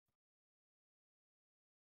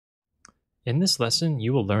In this lesson,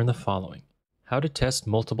 you will learn the following: how to test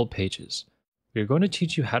multiple pages. We are going to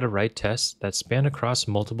teach you how to write tests that span across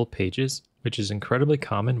multiple pages, which is incredibly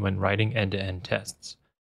common when writing end-to-end tests.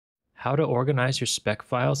 How to organize your spec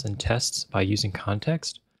files and tests by using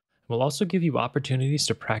context. We'll also give you opportunities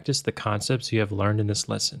to practice the concepts you have learned in this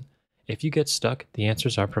lesson. If you get stuck, the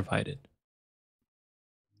answers are provided.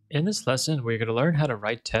 In this lesson, we're going to learn how to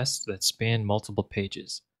write tests that span multiple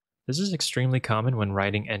pages. This is extremely common when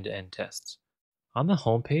writing end-to-end tests. On the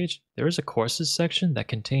home page, there is a courses section that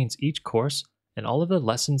contains each course and all of the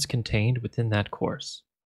lessons contained within that course.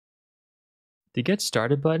 The Get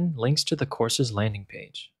Started button links to the course's landing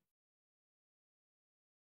page.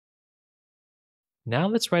 Now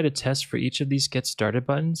let's write a test for each of these Get Started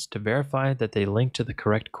buttons to verify that they link to the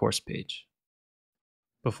correct course page.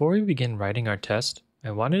 Before we begin writing our test,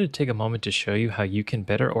 I wanted to take a moment to show you how you can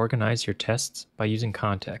better organize your tests by using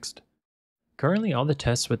context. Currently, all the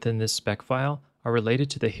tests within this spec file are related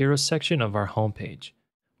to the Heroes section of our homepage.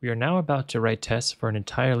 We are now about to write tests for an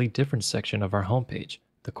entirely different section of our homepage,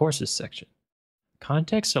 the Courses section.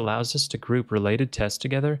 Context allows us to group related tests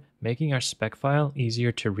together, making our spec file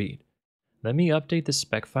easier to read. Let me update the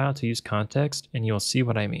spec file to use context, and you'll see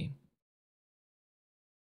what I mean.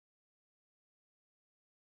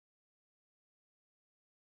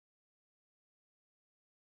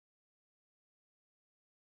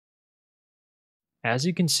 As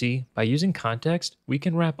you can see, by using context, we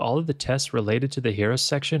can wrap all of the tests related to the Heroes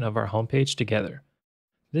section of our homepage together.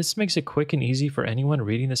 This makes it quick and easy for anyone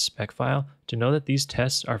reading the spec file to know that these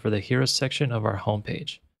tests are for the Heroes section of our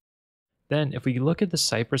homepage. Then, if we look at the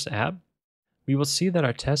Cypress app, we will see that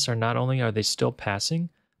our tests are not only are they still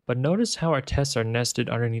passing, but notice how our tests are nested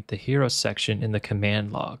underneath the Heroes section in the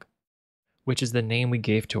command log, which is the name we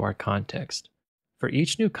gave to our context. For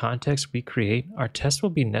each new context we create, our test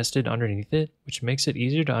will be nested underneath it, which makes it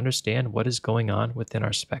easier to understand what is going on within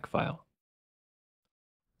our spec file.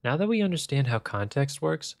 Now that we understand how context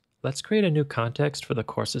works, let's create a new context for the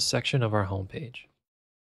Courses section of our homepage.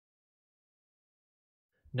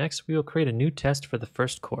 Next, we will create a new test for the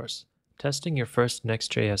first course, testing your first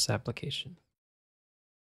Next.js application.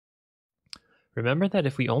 Remember that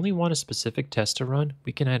if we only want a specific test to run,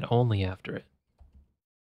 we can add only after it.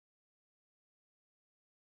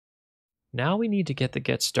 Now we need to get the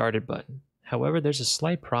Get Started button. However, there's a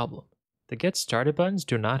slight problem. The Get Started buttons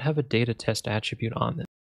do not have a data test attribute on them.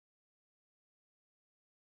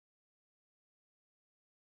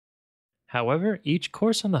 However, each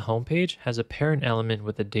course on the homepage has a parent element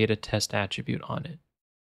with a data test attribute on it.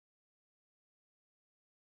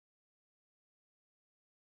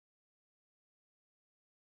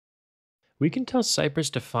 We can tell Cypress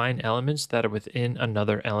to find elements that are within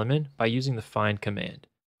another element by using the find command.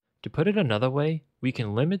 To put it another way, we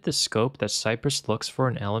can limit the scope that Cypress looks for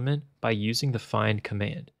an element by using the find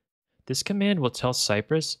command. This command will tell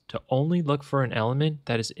Cypress to only look for an element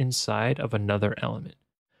that is inside of another element.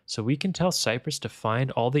 So we can tell Cypress to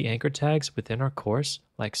find all the anchor tags within our course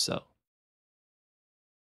like so.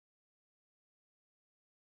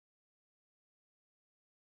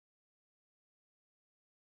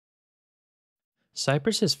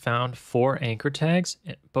 Cypress has found 4 anchor tags,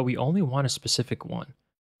 but we only want a specific one.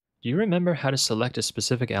 Do you remember how to select a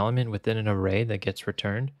specific element within an array that gets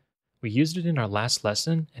returned? We used it in our last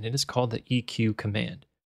lesson, and it is called the EQ command.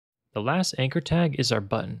 The last anchor tag is our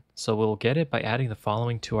button, so we'll get it by adding the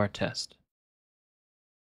following to our test.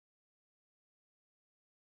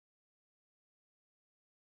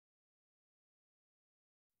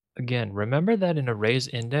 Again, remember that an array's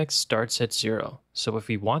index starts at 0, so if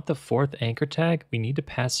we want the 4th anchor tag, we need to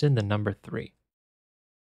pass in the number 3.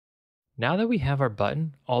 Now that we have our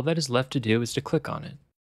button, all that is left to do is to click on it.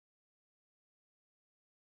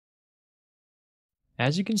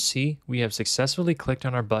 As you can see, we have successfully clicked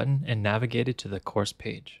on our button and navigated to the course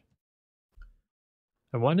page.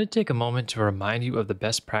 I wanted to take a moment to remind you of the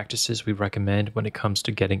best practices we recommend when it comes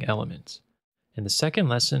to getting elements. In the second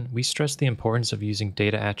lesson, we stressed the importance of using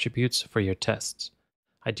data attributes for your tests.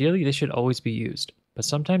 Ideally, they should always be used, but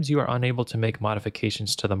sometimes you are unable to make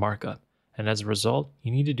modifications to the markup, and as a result,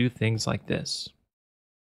 you need to do things like this.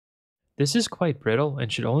 This is quite brittle and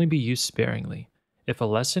should only be used sparingly. If a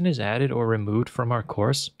lesson is added or removed from our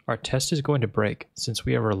course, our test is going to break since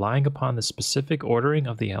we are relying upon the specific ordering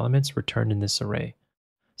of the elements returned in this array.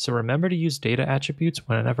 So remember to use data attributes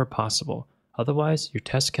whenever possible, otherwise your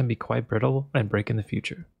test can be quite brittle and break in the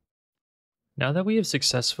future. Now that we have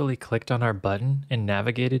successfully clicked on our button and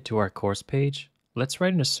navigated to our course page, let's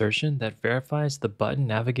write an assertion that verifies the button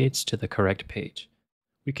navigates to the correct page.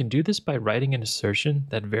 We can do this by writing an assertion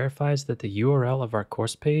that verifies that the URL of our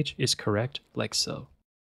course page is correct, like so.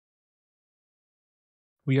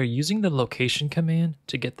 We are using the location command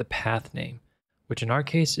to get the path name, which in our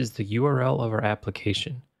case is the URL of our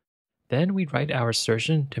application. Then we write our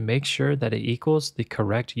assertion to make sure that it equals the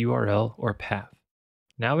correct URL or path.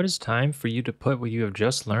 Now it is time for you to put what you have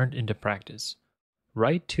just learned into practice.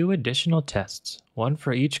 Write 2 additional tests, one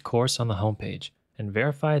for each course on the homepage, and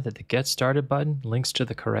verify that the Get Started button links to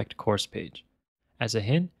the correct course page. As a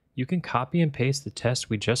hint, you can copy and paste the test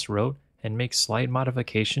we just wrote and make slight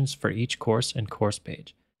modifications for each course and course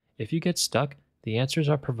page. If you get stuck, the answers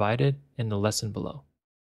are provided in the lesson below.